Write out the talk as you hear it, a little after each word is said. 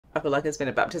I feel like it's been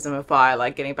a baptism of fire,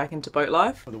 like getting back into boat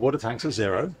life. The water tanks are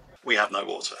zero. We have no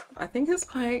water. I think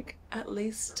it's like at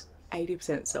least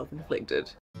 80% self-inflicted.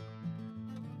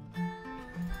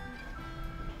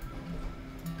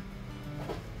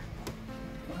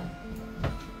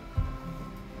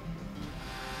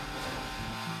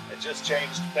 It just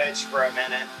changed beds for a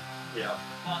minute. Yeah.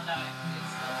 Well, no, it's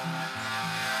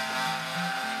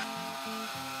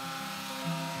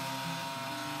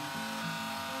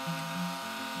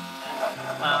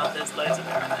wow, there's loads of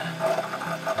air in there.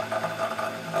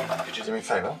 Could you do me a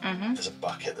favour? Mm-hmm. There's a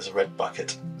bucket, there's a red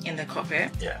bucket. In the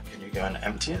cockpit? Yeah, can you go and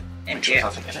empty it? Empty it.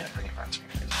 There's nothing in it, bring it back to me,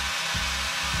 please.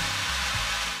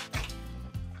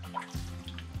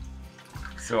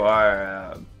 So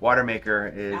our water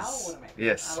maker is... Our water maker.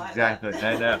 Yes, I like exactly, that.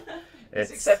 I know. It's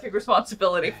accepting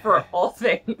responsibility for all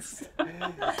things.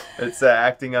 It's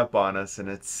acting up on us, and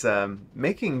it's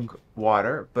making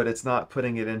water, but it's not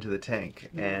putting it into the tank.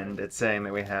 And it's saying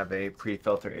that we have a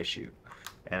pre-filter issue.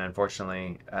 And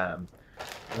unfortunately,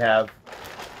 we have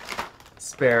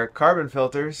spare carbon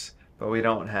filters, but we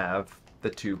don't have the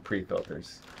 2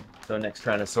 pre-filters. So Nick's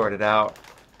trying to sort it out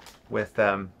with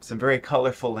some very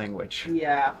colorful language.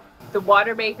 Yeah. The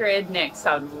water maker and Nick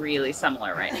sound really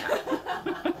similar right now.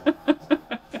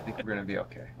 I think we're gonna be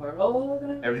okay. We're all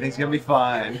gonna Everything's gonna be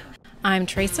fine. I'm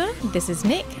Terysa, this is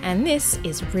Nick, and this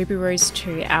is Ruby Rose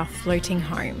 2, our floating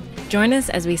home. Join us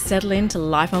as we settle into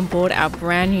life on board our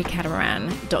brand new catamaran,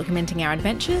 documenting our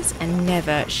adventures and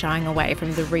never shying away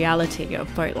from the reality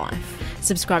of boat life.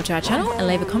 Subscribe to our channel and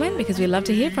leave a comment because we love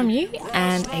to hear from you,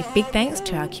 and a big thanks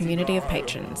to our community of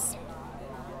patrons.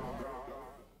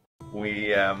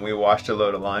 We washed a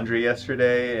load of laundry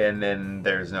yesterday, and then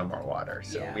there's no more water,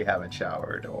 so Yeah. we haven't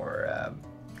showered, or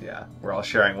yeah, we're all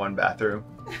sharing one bathroom.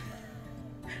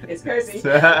 It's crazy.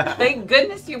 Thank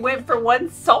goodness you went for one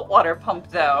saltwater pump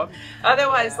though.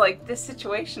 Otherwise, like this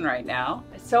situation right now,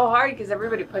 it's so hard because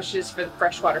everybody pushes for the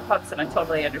freshwater pumps, and I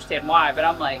totally understand why, but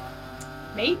I'm like,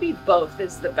 maybe both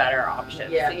is the better option.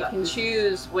 Yeah, so you can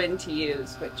choose when to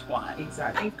use which one.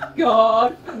 Exactly. Thank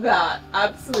God for that.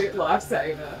 Absolute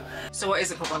lifesaver. So what is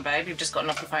the problem, babe? You've just gotten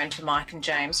off the phone to Mike and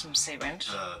James from Seawind.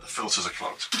 The filters are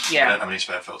clogged. Yeah. We don't have any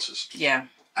spare filters. Yeah.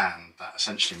 And that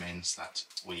essentially means that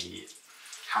we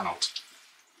can't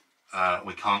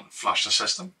flush the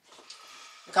system.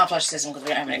 We can't flush the system because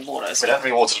we don't have any water. So We don't have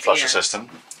any water to flush the system.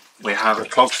 We have a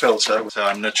clogged filter, so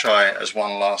I'm going to try as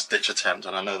one last ditch attempt,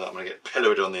 and I know that I'm going to get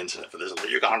pilloried on the internet for this.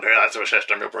 You can't do that to a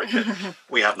system, you'll break it.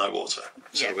 We have no water,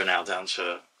 so we're now down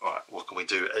to, all right, what can we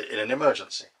do in an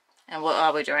emergency? And what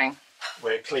are we doing?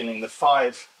 We're cleaning the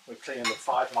 5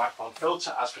 micron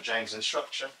filter as per James'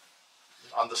 instruction,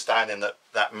 understanding that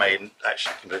that may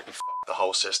actually completely f the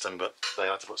whole system, but they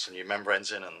have to put some new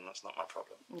membranes in, and that's not my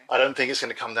problem. I don't think it's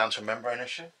going to come down to a membrane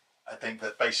issue. I think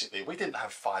that basically we didn't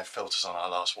have 5 filters on our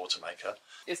last water maker.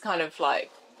 It's kind of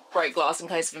like break glass in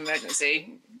case of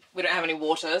emergency. We don't have any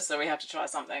water, so we have to try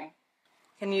something.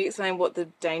 Can you explain what the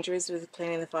danger is with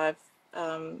cleaning the 5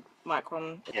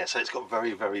 micron? Yeah, so it's got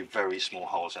very, very, very small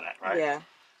holes in it, right? Yeah.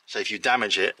 So if you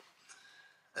damage it,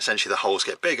 essentially the holes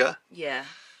get bigger, Yeah.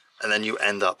 and then you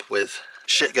end up with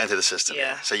shit going to the system.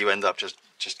 Yeah. So you end up just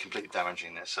completely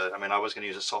damaging this. So I mean, I was going to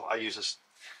use a salt. I used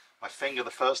my finger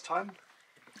the first time,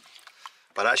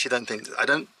 but I actually don't think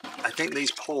I think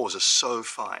these pores are so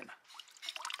fine.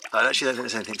 I actually don't think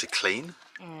there's anything to clean.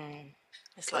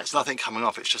 It's like There's nothing coming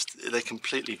off. It's just they're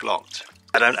completely blocked.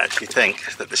 I don't actually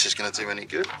think that this is going to do any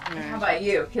good. How about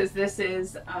you? Because this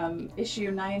is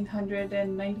issue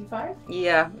 995.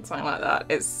 yeah, something like that.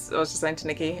 I was just saying to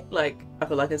Nikki, like, I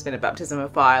feel like it's been a baptism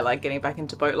of fire, like getting back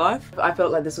into boat life. I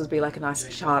felt like this would be like a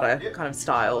nice charter kind of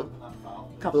style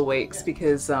couple of weeks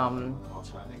because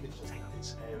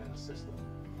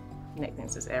Nick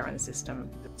thinks there's air in the system.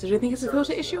 So do you think it's a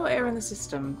filter issue or air in the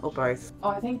system, or both? Oh,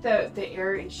 I think the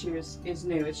air issue is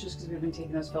new. It's just because we've been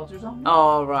taking those filters off.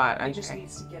 Oh, right, okay. It just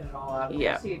needs to get it all out.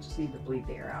 Yeah. So you just need to bleed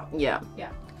the air out. Yeah.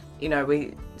 Yeah. You know,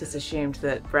 we just assumed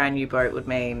that brand new boat would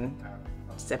mean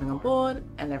stepping on board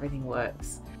and everything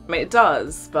works. I mean, it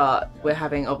does, but we're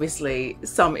having obviously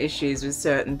some issues with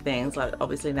certain things, like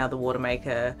obviously now the water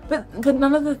maker. But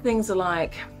none of the things are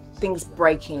like things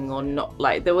breaking or not.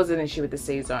 Like there was an issue with the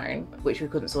C zone, which we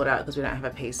couldn't sort out because we don't have a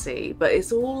PC. But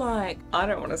it's all like, I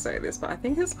don't want to say this, but I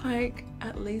think it's like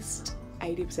at least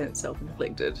 80%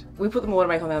 self-inflicted. We put the water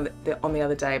maker on the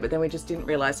other day, but then we just didn't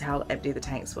realize how empty the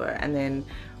tanks were. And then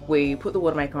we put the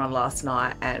water maker on last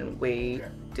night and we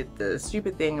did the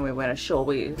stupid thing and we went ashore.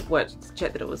 We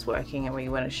checked that it was working and we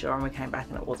went ashore and we came back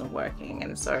and it wasn't working.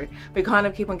 And so we kind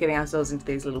of keep on getting ourselves into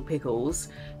these little pickles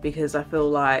because I feel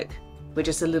like we're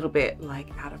just a little bit like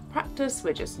out of practice.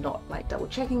 We're just not like double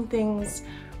checking things.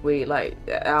 We like,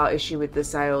 our issue with the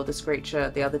sail, the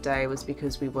screecher the other day was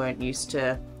because we weren't used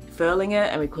to furling it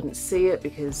and we couldn't see it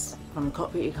because from the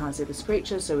cockpit you can't see the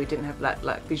screecher, so we didn't have that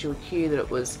like visual cue that it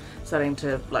was starting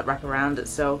to like wrap around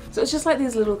itself. So it's just like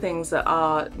these little things that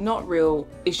are not real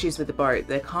issues with the boat.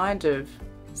 They're kind of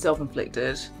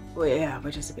self-inflicted. Well, yeah,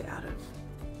 we're just a bit out of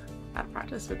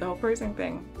practice with the whole cruising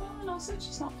thing. Well, and also it's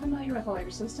just not familiar with all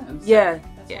your systems. Yeah.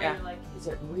 That's why you're like, is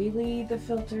it really the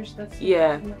filters that's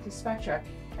Yeah. with the Spectra?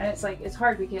 And it's like, it's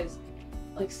hard because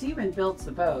like Seaman builds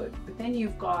the boat, but then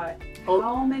you've got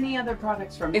how many other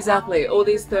products from exactly all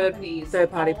these companies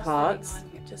third-party all parts, sitting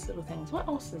on here. just little things. What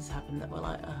else has happened that we're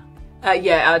like,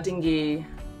 yeah, our dinghy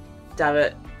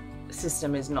davit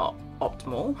system is not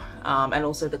optimal, and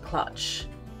also the clutch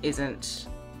isn't.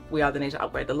 We either need to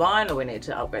upgrade the line or we need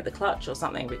to upgrade the clutch or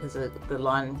something, because the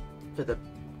line for the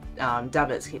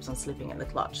davits keeps on slipping in the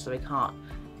clutch, so we can't.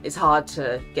 It's hard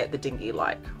to get the dinghy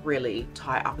like really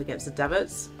tight up against the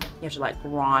davits. You have to like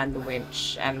grind the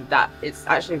winch, and that it's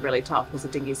actually really tough because the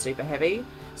dinghy is super heavy.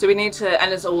 So we need to,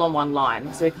 and it's all on one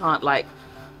line, so we can't like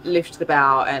lift the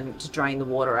bow and to drain the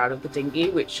water out of the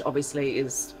dinghy, which obviously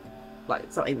is like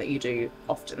something that you do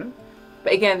often.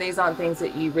 But again, these aren't things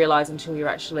that you realize until you're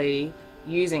actually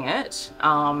using it,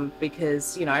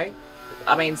 because, you know,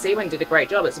 I mean, Seaman did a great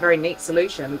job. It's a very neat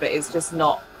solution, but it's just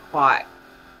not quite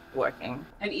working.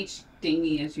 And each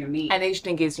dinghy is unique. And each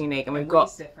dinghy is unique, and we've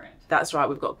got, different. that's right,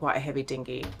 we've got quite a heavy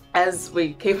dinghy. As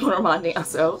we keep on reminding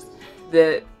ourselves,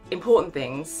 the important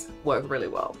things work really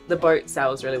well. The boat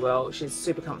sails really well. She's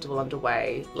super comfortable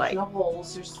underway. Like, no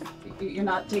holes. You're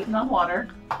not taking on water.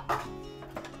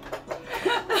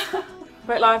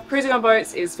 Boat life, cruising on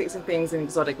boats is fixing things in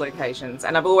exotic locations,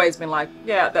 and I've always been like,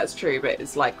 yeah, that's true, but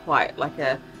it's like quite like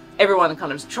everyone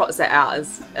kind of trots that out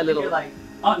as a little. You're like,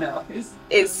 oh no,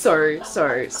 it's so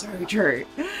true.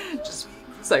 Just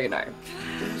so you know.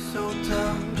 This old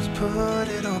town, just put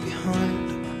it all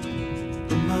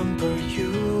behind. Remember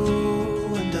you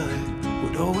and I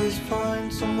would always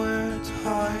find somewhere to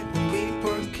hide when we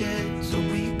were kids, so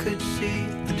we could see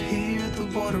and hear the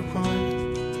water run.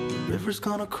 The river's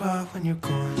gonna cry when you're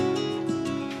gone.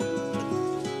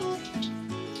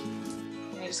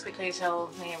 Can you just quickly tell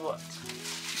me what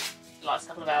the last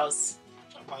couple of hours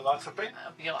My life have been.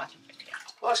 of your life?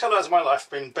 The last couple of hours of my life have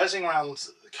been bezzing around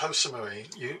Koh Samui.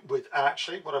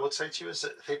 Actually, what I would say to you is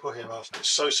that people here are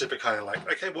so super kind of like,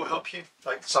 okay, we'll help you.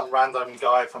 Like some random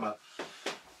guy from a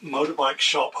motorbike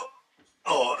shop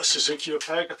or a Suzuki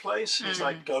repair place. He's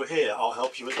like, go here, I'll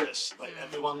help you with this. Like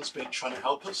everyone's been trying to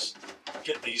help us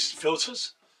get these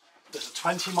filters. There's a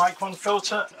 20 micron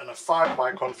filter and a 5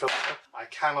 micron filter. I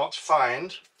cannot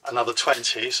find another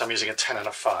 20, so I'm using a 10 and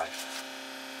a 5.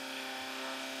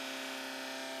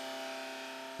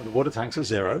 Well, the water tanks are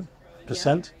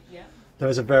 0%. Yeah. There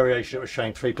is a variation that was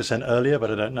showing 3% earlier,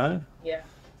 but I don't know. Yeah.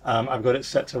 I've got it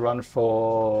set to run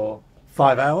for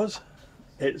 5 hours.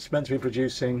 It's meant to be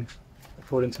producing,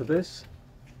 according to this,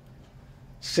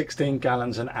 16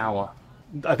 gallons an hour.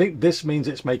 I think this means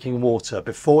it's making water.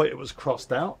 Before it was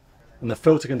crossed out, and the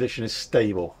filter condition is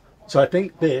stable. So I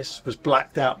think this was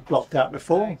blocked out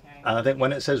before, Okay. and I think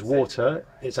when it says water,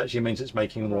 it actually means it's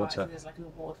making water. Right, so there's like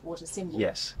a water symbol.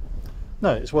 Yes.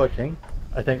 No, it's working.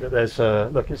 I think that there's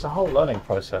look, it's a whole learning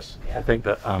process. Yeah. I think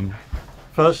that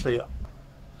firstly,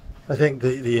 I think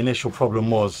the initial problem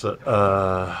was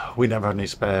that we never had any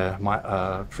spare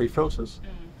free filters,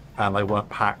 and they weren't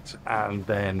packed. And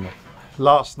then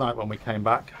last night when we came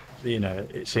back, you know,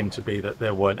 it seemed to be that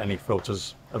there weren't any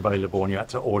filters available, and you had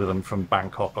to order them from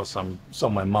Bangkok or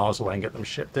somewhere miles away and get them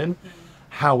shipped in.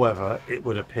 However, it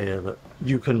would appear that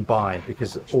you can buy,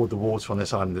 because all the water on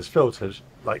this island is filtered,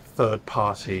 like third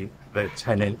party, they're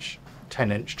 10-inch,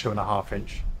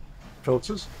 2.5-inch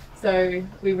filters. So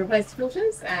we replaced the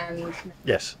filters and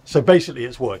Yes, so basically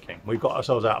it's working. We've got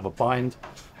ourselves out of a bind.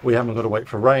 We haven't got to wait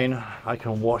for rain. I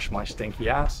can wash my stinky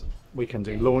ass. We can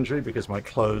do laundry because my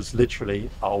clothes literally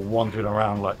are wandering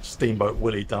around like Steamboat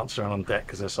Willie dancing around on deck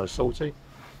because they're so salty.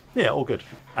 Yeah, all good.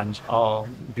 And our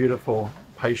beautiful,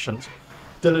 patient,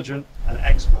 diligent and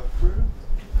expert crew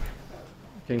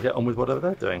can get on with whatever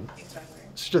they're doing.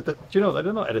 It's just that, do you know,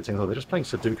 they're not editing though, they're just playing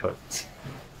Sudoku.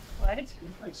 what?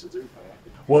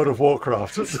 World of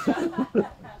Warcraft.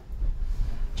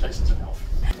 Jason's an elf.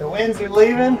 The winds are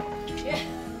leaving.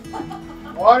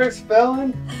 Water's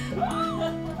spilling.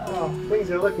 Oh,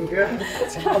 things are looking good.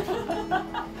 You're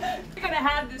gonna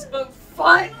have this boat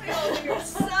finally all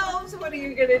yourselves. What are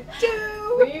you gonna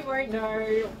do? We won't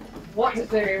know what to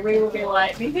do. We will be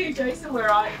like, me too, Jason, where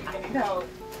are you? We need help.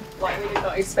 Like, we did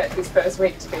not expect this first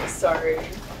week to be so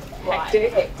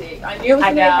hectic. I knew it was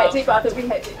going to be hectic, but I thought it would be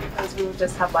hectic because we would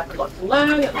just have like a lot to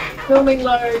learn and like filming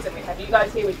loads, and we have you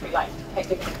guys here, which would be like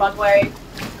hectic in a fun way.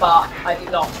 But I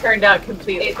did not. Turned out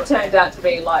completely. It turned out to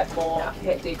be like more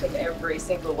hectic in every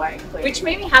single way, including. Which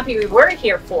made me happy we were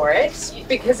here for it,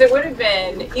 because it would have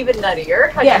been even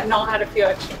nuttier had you not had a few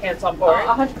extra hands on board.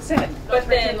 100%. But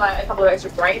then like a couple of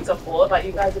extra brains on board, like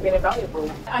you guys have been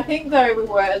invaluable. I think though we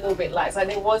were a little bit lax. Like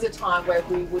there was a time where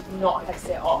we would not have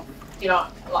set off. You know,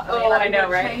 like, I know,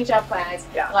 right? Change our plans.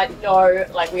 Like no,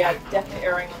 like we are definitely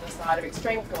erring on the side of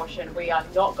extreme caution. We are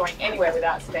not going anywhere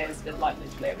without spares for like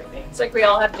literally everything. It's like we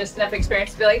all have just enough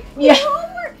experience to be like, it'll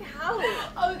work out.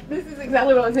 Oh, this is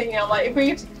exactly what I was thinking. I'm like, if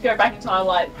we go back in time,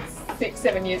 like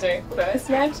 6-7 years when we first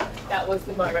met, that was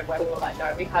the moment where we were like,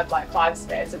 no, we had like 5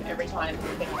 spares of every time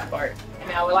we think boat, and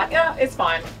now we're like, yeah, it's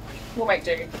fine. We'll make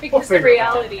do. Because the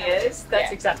reality is,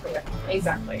 that's exactly it.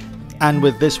 Exactly. And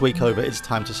with this week over, it's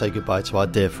time to say goodbye to our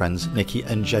dear friends Nikki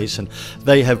and Jason.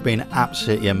 They have been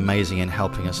absolutely amazing in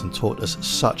helping us and taught us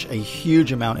such a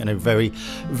huge amount in a very,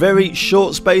 very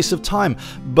short space of time.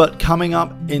 But coming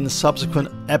up in subsequent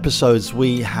episodes,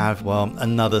 we have, well,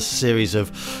 another series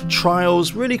of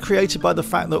trials really created by the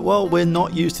fact that, well, we're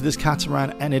not used to this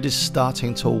catamaran and it is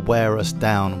starting to wear us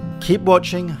down. Keep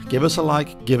watching, give us a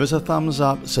like, give us a thumbs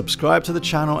up, subscribe to the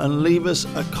channel and leave us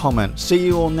a comment. See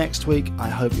you all next week. I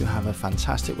hope you have a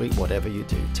fantastic week, whatever you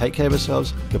do. Take care of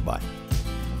yourselves. Goodbye.